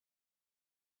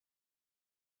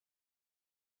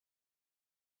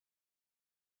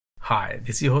Hi,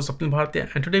 this is your host Swapnil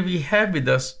Bhartiya, and today we have with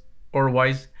us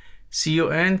Weis,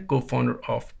 CEO and co-founder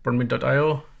of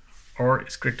Permit.io. Or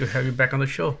it's great to have you back on the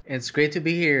show. It's great to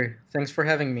be here. Thanks for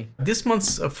having me. This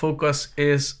month's focus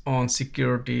is on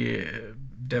security,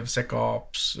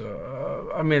 DevSecOps.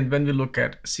 When we look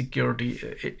at security,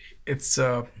 it's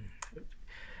so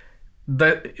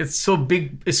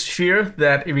big a sphere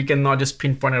that we cannot just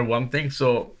pinpoint at one thing.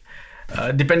 So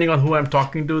depending on who I'm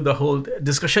talking to, the whole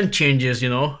discussion changes,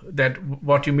 that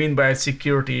what you mean by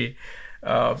security.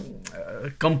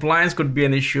 Compliance could be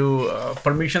an issue,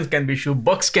 permissions can be issue,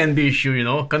 bugs can be issue,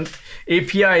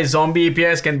 APIs, zombie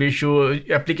APIs can be issue,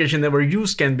 application never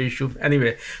used can be issue.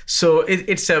 Anyway, so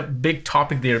it's a big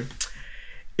topic there.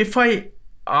 If I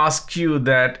ask you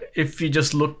that, if you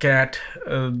just look at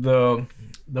the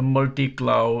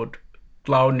multi-cloud,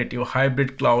 cloud native,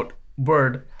 hybrid cloud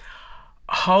world,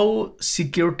 how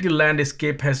security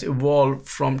landscape has evolved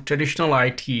from traditional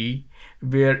IT,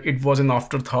 where it was an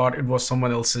afterthought, it was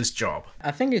someone else's job.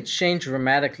 I think it's changed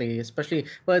dramatically, especially,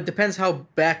 well, it depends how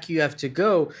back you have to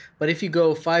go. But if you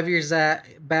go 5 years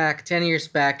back, 10 years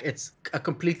back, it's a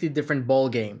completely different ball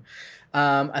game.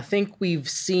 I think we've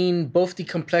seen both the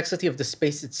complexity of the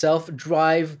space itself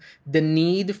drive the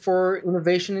need for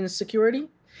innovation in security.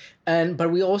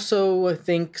 But we also, I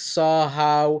think, saw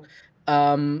how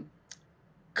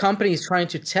companies trying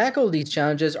to tackle these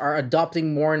challenges are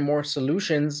adopting more and more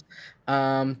solutions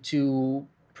to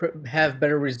have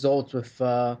better results with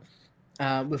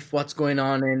what's going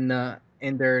on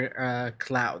in their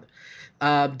cloud.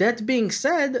 That being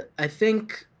said, I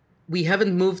think we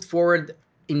haven't moved forward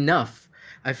enough.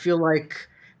 I feel like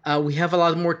we have a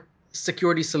lot more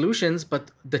security solutions, but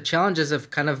the challenges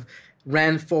have kind of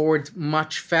ran forward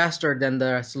much faster than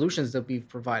the solutions that we've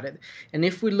provided. And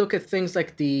if we look at things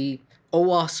like the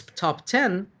OWASP top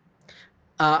 10,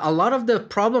 a lot of the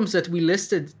problems that we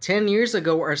listed 10 years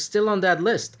ago are still on that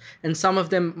list. And some of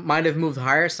them might have moved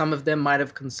higher, some of them might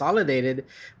have consolidated,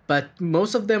 but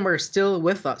most of them are still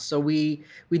with us. So we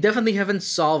definitely haven't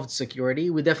solved security.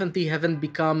 We definitely haven't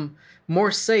become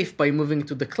more safe by moving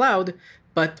to the cloud,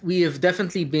 but we have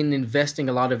definitely been investing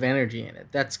a lot of energy in it.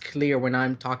 That's clear when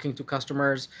I'm talking to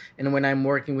customers and when I'm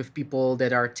working with people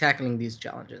that are tackling these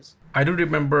challenges. I do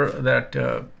remember that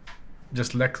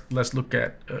let's look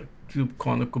at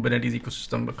KubeCon, the Kubernetes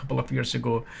ecosystem, a couple of years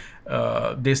ago.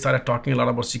 They started talking a lot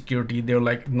about security. They're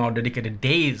like now dedicated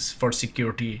days for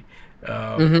security.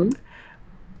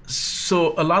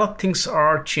 So a lot of things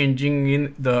are changing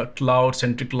in the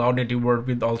cloud-centric, cloud-native world,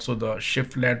 with also the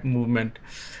shift-led movement.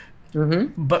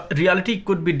 But reality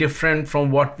could be different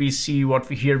from what we see, what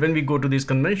we hear. When we go to these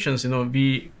conventions,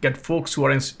 we get folks who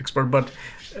are expert, but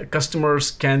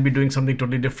customers can be doing something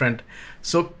totally different.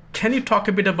 So can you talk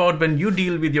a bit about, when you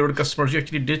deal with your customers, you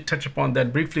actually did touch upon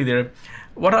that briefly there.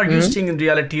 What are you seeing in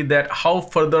reality, that how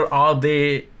further are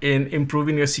they in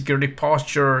improving your security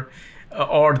posture?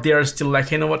 Or they're still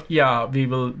like, yeah, we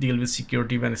will deal with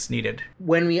security when it's needed?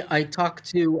 When I talk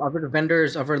to other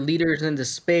vendors, other leaders in the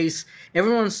space,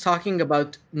 everyone's talking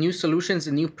about new solutions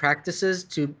and new practices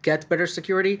to get better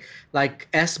security, like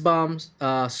SBOMs,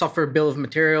 software bill of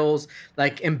materials,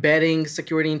 like embedding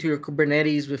security into your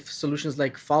Kubernetes with solutions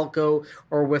like Falco,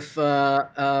 or with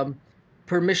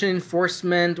permission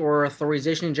enforcement or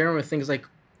authorization in general with things like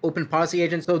open policy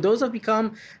agents. So those have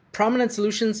become prominent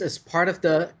solutions as part of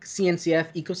the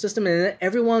CNCF ecosystem, and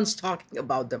everyone's talking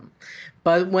about them.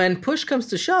 But when push comes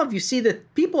to shove, you see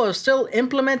that people are still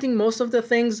implementing most of the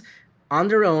things on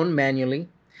their own manually.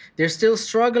 They're still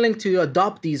struggling to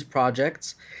adopt these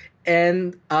projects.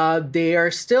 And they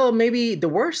are still, maybe the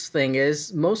worst thing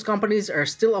is, most companies are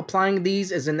still applying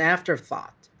these as an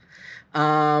afterthought.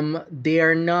 They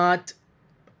are not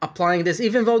applying this,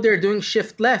 even though they're doing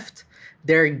shift left.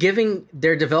 They're giving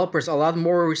their developers a lot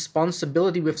more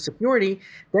responsibility with security.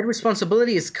 That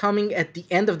responsibility is coming at the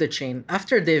end of the chain,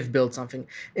 after they've built something.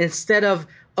 Instead of,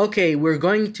 okay, we're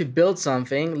going to build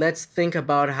something, let's think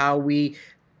about how we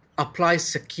apply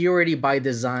security by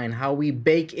design, how we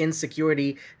bake in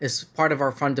security as part of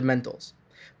our fundamentals.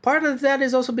 Part of that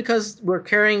is also because we're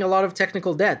carrying a lot of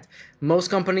technical debt.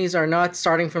 Most companies are not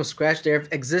starting from scratch. They have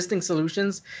existing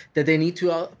solutions that they need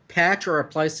to patch or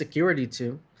apply security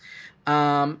to.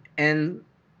 And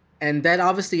that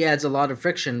obviously adds a lot of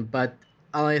friction, but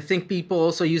I think people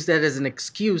also use that as an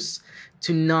excuse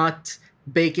to not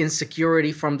bake in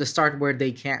security from the start where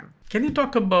they can. Can you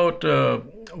talk about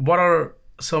what are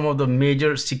some of the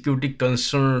major security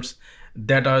concerns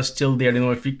that are still there.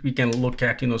 If we can look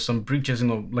at, some breaches,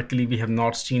 luckily we have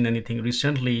not seen anything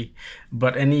recently,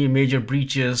 but any major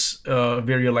breaches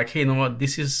where you're like, hey, you know what,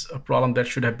 this is a problem that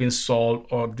should have been solved,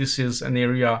 or this is an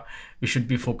area we should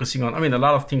be focusing on. I mean, a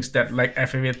lot of things that like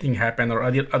FAA thing happen or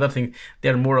other thing,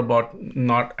 they're more about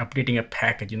not updating a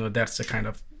package, that's a kind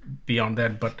of beyond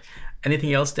that. But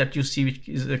anything else that you see which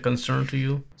is a concern to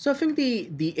you? So I think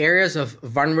the areas of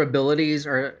vulnerabilities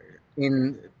are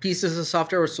in pieces of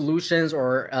software or solutions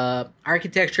or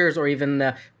architectures or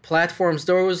even platforms.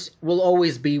 Those will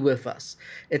always be with us.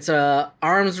 It's a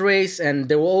arms race, and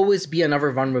there will always be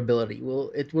another vulnerability.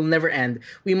 It will never end.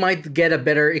 We might get a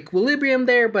better equilibrium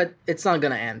there, but it's not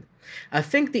going to end. I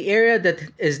think the area that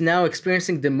is now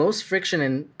experiencing the most friction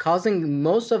and causing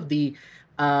most of the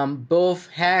both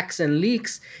hacks and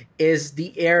leaks is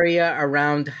the area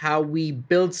around how we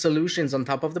build solutions on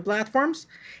top of the platforms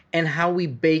and how we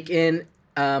bake in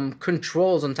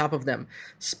controls on top of them.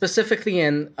 Specifically,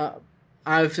 and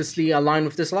obviously aligned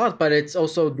with this a lot, but it's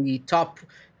also the top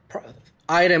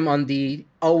item on the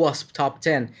OWASP top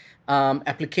 10,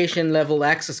 application level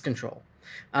access control.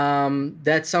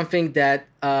 That's something that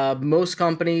most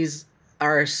companies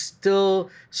are still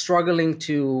struggling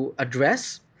to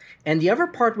address. And the other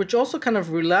part, which also kind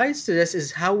of relates to this,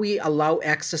 is how we allow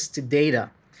access to data.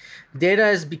 Data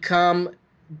has become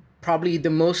probably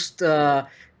the most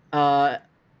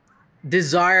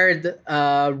desired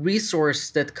resource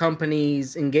that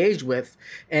companies engage with,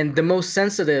 and the most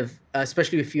sensitive,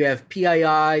 especially if you have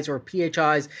PIIs or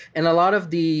PHIs. And a lot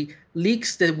of the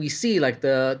leaks that we see, like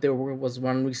there was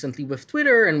one recently with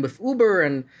Twitter and with Uber,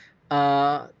 and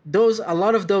a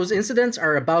lot of those incidents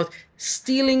are about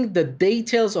stealing the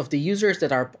details of the users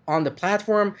that are on the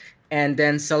platform and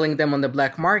then selling them on the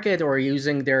black market, or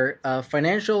using their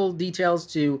financial details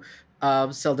to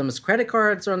sell them as credit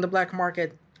cards on the black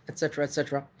market, etc.,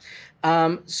 etc.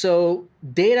 So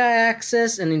data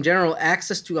access and in general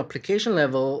access to application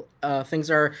level things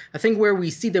are, I think, where we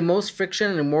see the most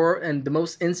friction and the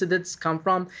most incidents come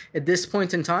from at this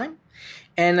point in time.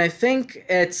 And I think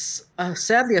it's,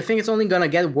 sadly, I think it's only going to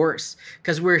get worse,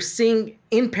 because we're seeing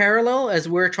in parallel, as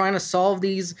we're trying to solve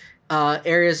these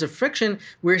areas of friction,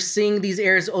 we're seeing these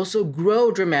areas also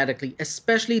grow dramatically,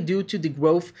 especially due to the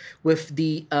growth with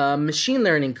the machine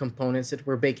learning components that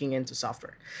we're baking into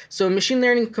software. So machine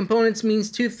learning components means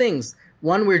two things.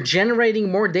 One, we're generating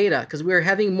more data because we're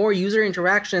having more user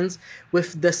interactions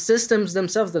with the systems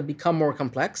themselves that become more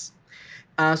complex.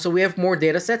 So we have more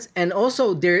data sets, and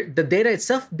also the data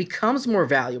itself becomes more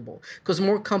valuable because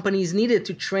more companies need it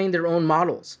to train their own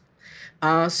models.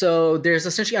 So there's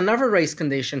essentially another race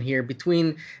condition here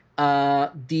between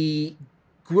the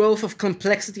growth of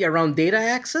complexity around data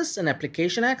access and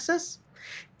application access,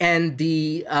 and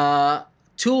the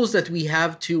tools that we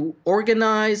have to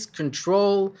organize,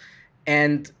 control,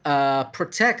 and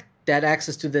protect that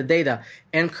access to the data.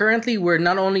 And currently, we're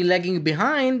not only lagging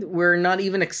behind, we're not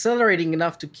even accelerating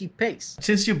enough to keep pace.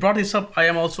 Since you brought this up, I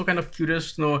am also kind of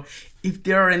curious to know if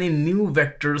there are any new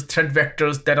vectors, threat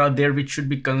vectors that are there which should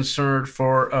be concerned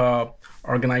for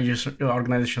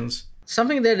organizations.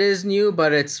 Something that is new,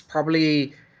 but it's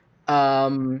probably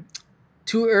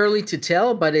too early to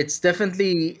tell, but it's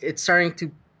starting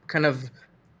to kind of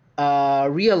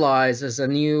realize as a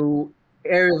new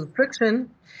area of friction,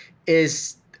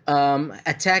 is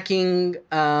attacking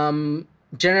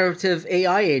generative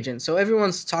AI agents. So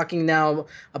everyone's talking now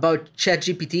about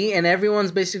ChatGPT, and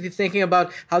everyone's basically thinking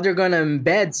about how they're going to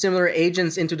embed similar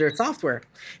agents into their software.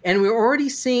 And we're already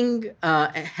seeing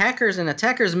hackers and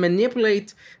attackers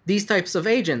manipulate these types of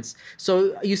agents.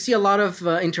 So you see a lot of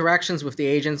interactions with the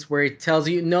agents where it tells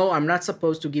you, no, I'm not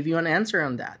supposed to give you an answer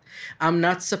on that. I'm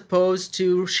not supposed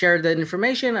to share that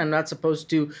information. I'm not supposed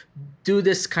to do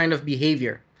this kind of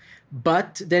behavior.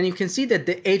 But then you can see that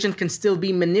the agent can still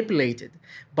be manipulated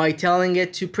by telling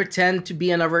it to pretend to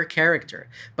be another character,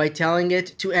 by telling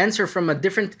it to answer from a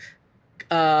different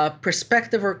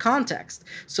perspective or context.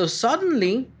 So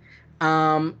suddenly,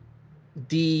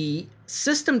 the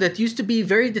system that used to be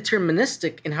very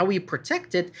deterministic in how we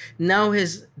protect it, now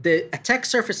the attack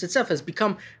surface itself has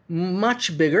become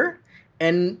much bigger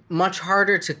and much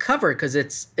harder to cover, because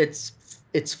it's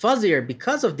fuzzier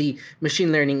because of the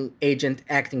machine learning agent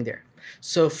acting there.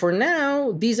 So for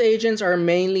now, these agents are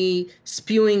mainly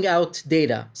spewing out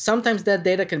data. Sometimes that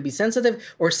data can be sensitive,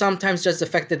 or sometimes just the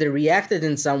fact that they reacted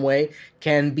in some way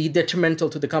can be detrimental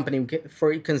to the company.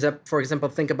 For example,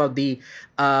 think about the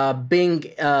Bing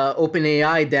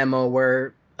OpenAI demo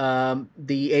where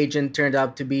the agent turned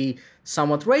out to be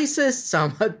somewhat racist,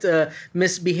 somewhat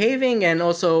misbehaving, and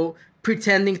also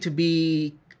pretending to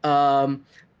be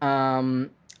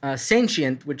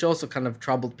sentient, which also kind of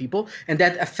troubled people, and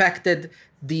that affected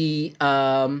the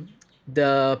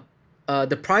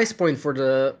price point for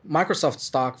the Microsoft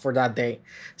stock for that day.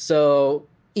 So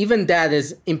even that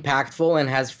is impactful and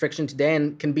has friction today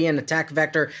and can be an attack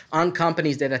vector on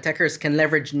companies that attackers can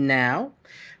leverage now.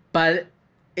 But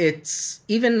it's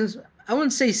even, I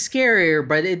wouldn't say scarier,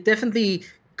 but it definitely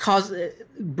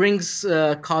brings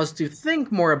cause to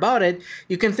think more about it.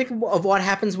 You can think of what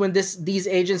happens when these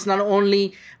agents not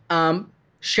only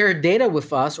share data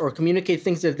with us or communicate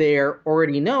things that they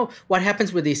already know, what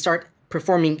happens when they start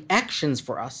performing actions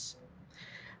for us.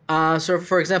 So,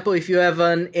 for example, if you have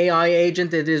an AI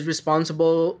agent that is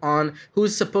responsible on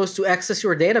who's supposed to access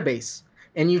your database,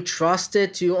 and you trust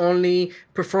it to only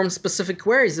perform specific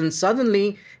queries, and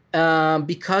suddenly,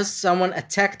 because someone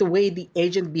attacked the way the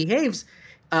agent behaves,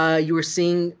 you are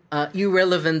seeing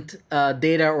irrelevant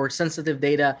data or sensitive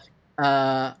data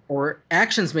or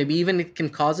actions. Maybe even it can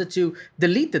cause it to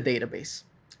delete the database,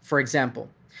 for example.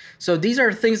 So these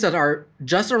are things that are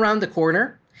just around the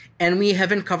corner, and we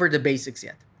haven't covered the basics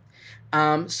yet.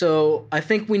 So I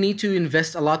think we need to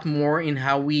invest a lot more in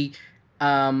how we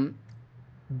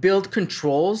build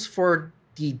controls for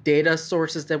the data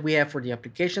sources that we have, for the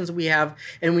applications we have,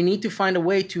 and we need to find a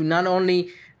way to not only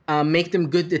make them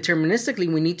good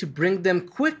deterministically, we need to bring them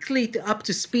quickly up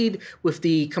to speed with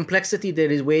the complexity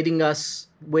that is waiting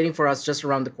for us just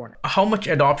around the corner. How much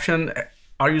adoption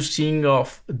are you seeing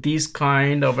of these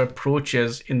kind of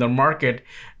approaches in the market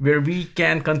where we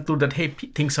can conclude that, hey,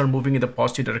 things are moving in the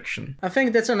positive direction? I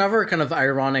think that's another kind of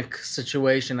ironic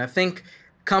situation. I think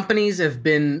companies have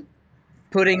been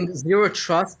putting zero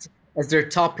trust as their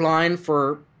top line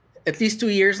for at least 2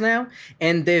 years now,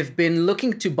 and they've been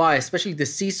looking to buy, especially the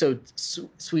CISO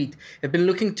suite, have been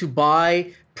looking to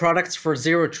buy products for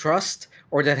zero trust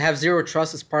or that have zero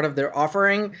trust as part of their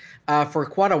offering for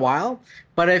quite a while.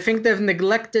 But I think they've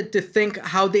neglected to think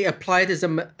how they apply it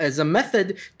as a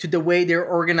method to the way they're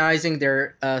organizing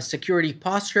their security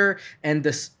posture and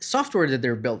the software that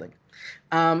they're building.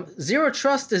 Zero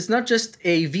trust is not just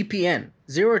a VPN.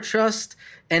 Zero trust,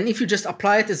 and if you just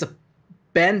apply it as a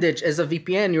bandage, as a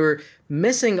VPN, you're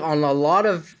missing on a lot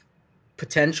of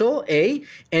potential, A,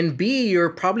 and B, you're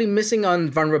probably missing on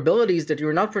vulnerabilities that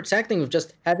you're not protecting with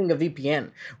just having a VPN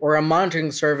or a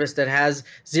monitoring service that has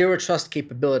zero trust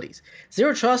capabilities.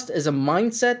 Zero trust is a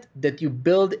mindset that you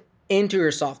build into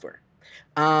your software.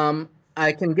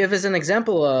 I can give as an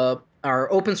example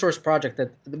our open source project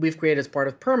that we've created as part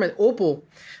of Permit, Opal.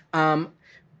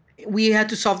 We had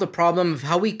to solve the problem of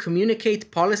how we communicate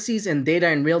policies and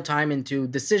data in real time into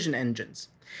decision engines.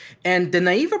 And the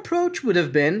naive approach would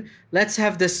have been, let's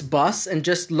have this bus and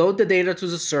just load the data to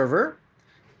the server,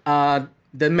 the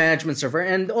management server,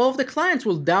 and all of the clients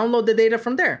will download the data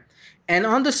from there. And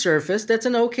on the surface, that's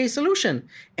an okay solution.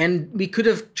 And we could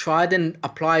have tried and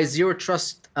apply zero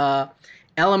trust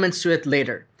elements to it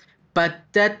later. But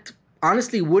that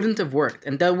honestly wouldn't have worked,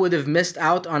 and that would have missed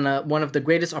out on one of the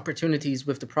greatest opportunities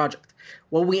with the project.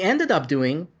 What we ended up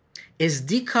doing is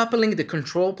decoupling the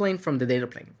control plane from the data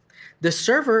plane. The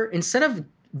server, instead of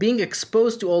being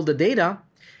exposed to all the data,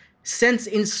 sends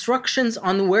instructions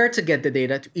on where to get the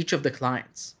data to each of the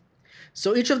clients.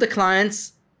 So each of the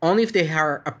clients, only if they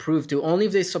are approved to, only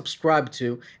if they subscribe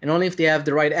to, and only if they have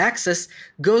the right access,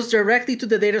 goes directly to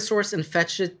the data source and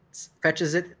fetches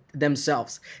it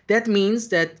themselves. That means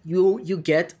that you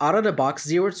get out of the box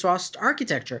zero trust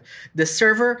architecture. The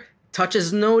server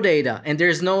touches no data, and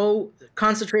there's no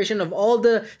concentration of all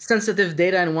the sensitive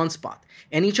data in one spot.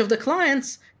 And each of the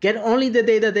clients get only the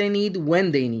data they need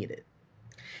when they need it.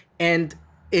 And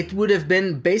it would have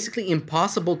been basically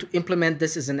impossible to implement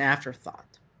this as an afterthought.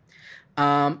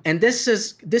 And this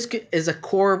is a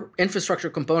core infrastructure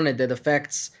component that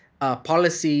affects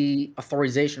policy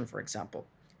authorization, for example,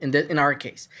 in our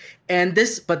case.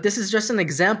 But this is just an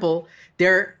example.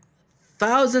 There are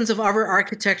thousands of other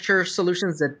architecture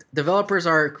solutions that developers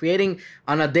are creating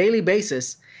on a daily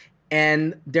basis,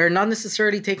 and they're not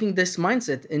necessarily taking this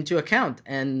mindset into account,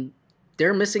 and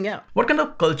they're missing out. What kind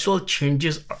of cultural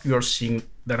changes you're seeing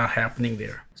that are happening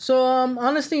there? So I'm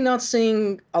honestly not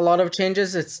seeing a lot of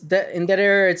changes. In that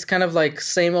area, it's kind of like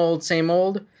same old,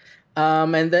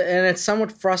 and it's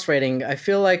somewhat frustrating. I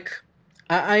feel like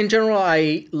in general,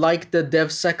 I like the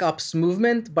DevSecOps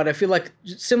movement, but I feel like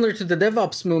similar to the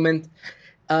DevOps movement,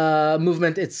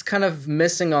 it's kind of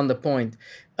missing on the point.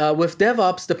 With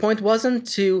DevOps, the point wasn't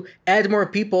to add more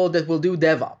people that will do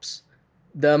DevOps.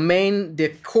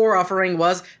 The core offering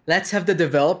was, let's have the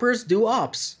developers do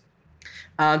ops.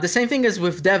 The same thing as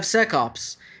with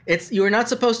DevSecOps. You're not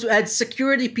supposed to add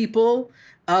security people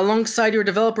alongside your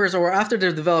developers or after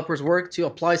the developers work to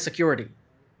apply security.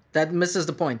 That misses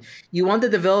the point. You want the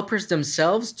developers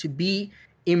themselves to be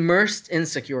immersed in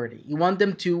security. You want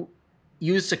them to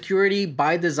use security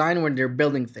by design when they're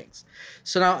building things.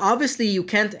 So now, obviously, you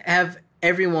can't have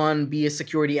everyone be a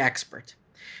security expert,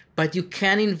 but you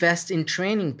can invest in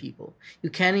training people. You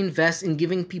can invest in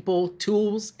giving people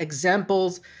tools,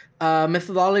 examples,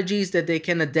 methodologies that they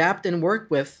can adapt and work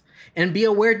with, and be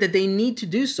aware that they need to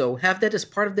do so. Have that as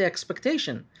part of the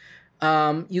expectation.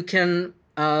 You can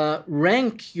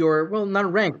rank your, well,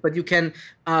 not rank, but you can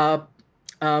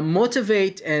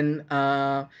motivate and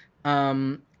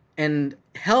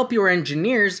help your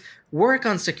engineers work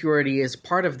on security as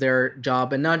part of their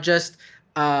job, and not just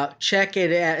check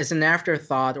it as an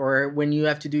afterthought or when you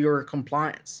have to do your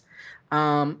compliance.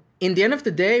 In the end of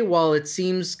the day, while it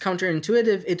seems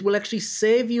counterintuitive, it will actually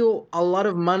save you a lot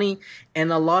of money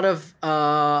and a lot of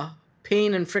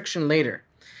pain and friction later.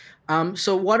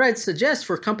 So what I'd suggest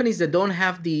for companies that don't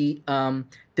have the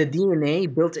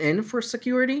DNA built in for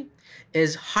security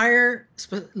is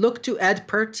look to add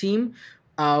per team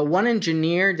one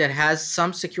engineer that has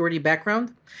some security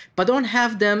background, but don't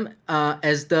have them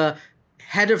as the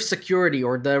head of security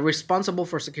or the responsible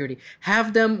for security.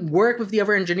 Have them work with the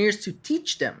other engineers to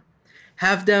teach them.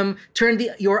 Have them turn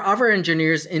your other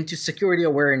engineers into security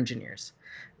aware engineers.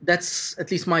 That's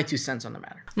at least my 2 cents on the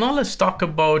matter. Now let's talk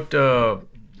about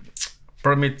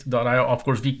Permit.io. Of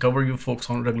course, we cover you folks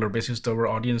on a regular basis to our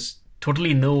audience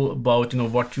totally know about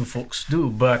what you folks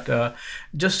do, but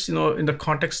just in the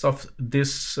context of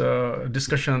this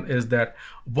discussion is that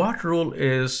what role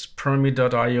is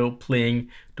Permit.io playing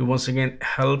to once again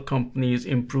help companies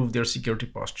improve their security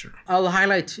posture? I'll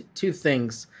highlight 2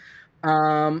 things.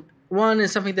 One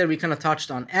is something that we kind of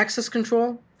touched on. Access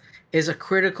control is a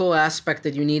critical aspect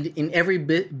that you need in every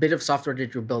bit of software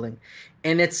that you're building.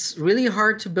 And it's really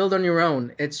hard to build on your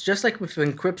own. It's just like with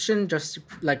encryption, just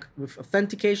like with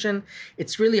authentication,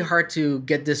 it's really hard to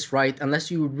get this right unless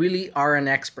you really are an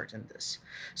expert in this.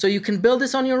 So you can build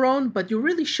this on your own, but you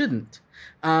really shouldn't.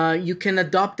 You can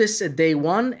adopt this at day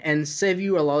one and save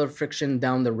you a lot of friction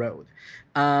down the road.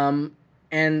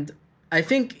 And I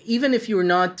think even if you're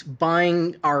not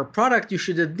buying our product, you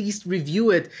should at least review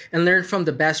it and learn from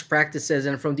the best practices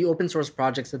and from the open source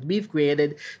projects that we've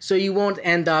created, so you won't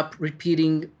end up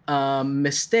repeating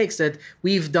mistakes that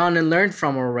we've done and learned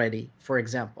from already, for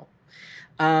example.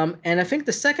 And I think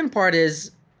the second part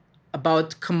is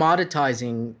about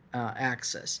commoditizing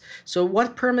access. So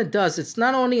what Permit does, it's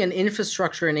not only an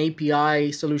infrastructure and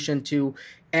API solution to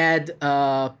add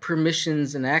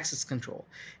permissions and access control.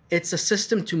 It's a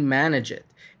system to manage it.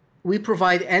 We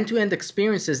provide end-to-end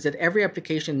experiences that every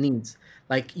application needs,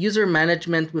 like user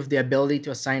management with the ability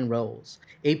to assign roles,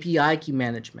 API key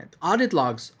management, audit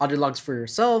logs for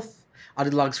yourself,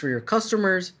 audit logs for your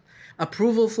customers,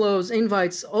 approval flows,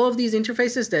 invites, all of these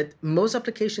interfaces that most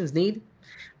applications need.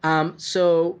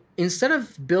 So instead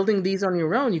of building these on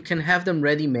your own, you can have them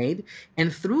ready-made,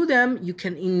 and through them, you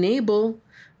can enable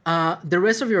the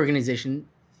rest of your organization.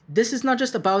 This is not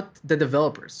just about the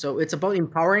developers. So it's about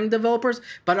empowering developers,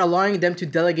 but allowing them to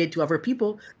delegate to other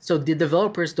people so the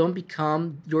developers don't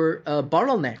become your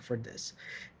bottleneck for this.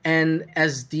 And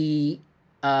as the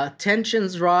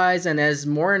tensions rise and as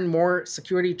more and more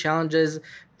security challenges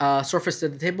surface to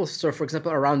the table, so for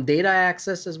example, around data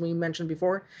access, as we mentioned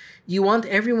before, you want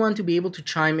everyone to be able to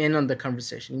chime in on the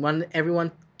conversation. You want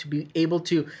everyone to be able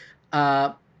to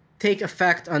take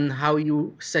effect on how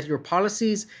you set your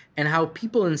policies and how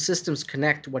people and systems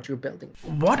connect to what you're building.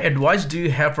 What advice do you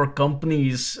have for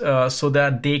companies so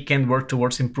that they can work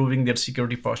towards improving their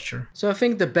security posture? So I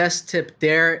think the best tip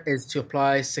there is to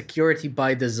apply security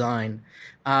by design.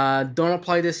 Don't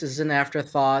apply this as an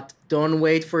afterthought. Don't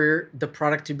wait for the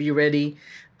product to be ready.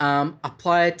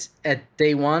 Apply it at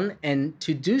day one. And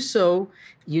to do so,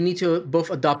 you need to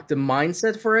both adopt the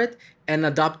mindset for it and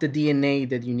adopt the DNA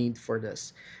that you need for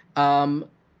this.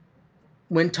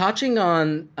 When touching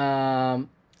on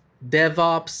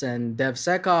DevOps and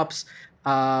DevSecOps,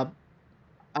 a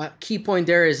key point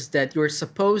there is that you're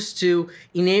supposed to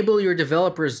enable your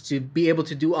developers to be able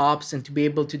to do ops and to be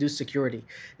able to do security.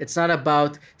 It's not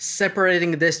about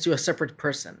separating this to a separate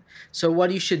person. So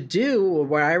what you should do, or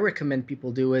what I recommend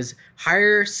people do, is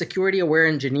hire security-aware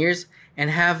engineers and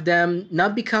have them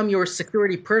not become your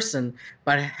security person,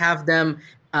 but have them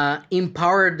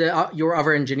empower your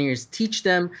other engineers, teach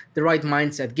them the right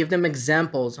mindset, give them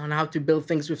examples on how to build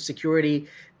things with security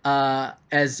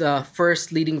as a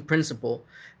first leading principle.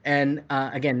 And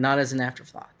again, not as an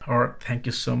afterthought. All right. Thank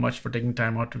you so much for taking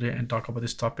time out today and talk about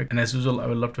this topic. And as usual, I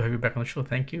would love to have you back on the show.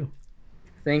 Thank you.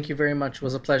 Thank you very much. It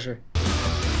was a pleasure.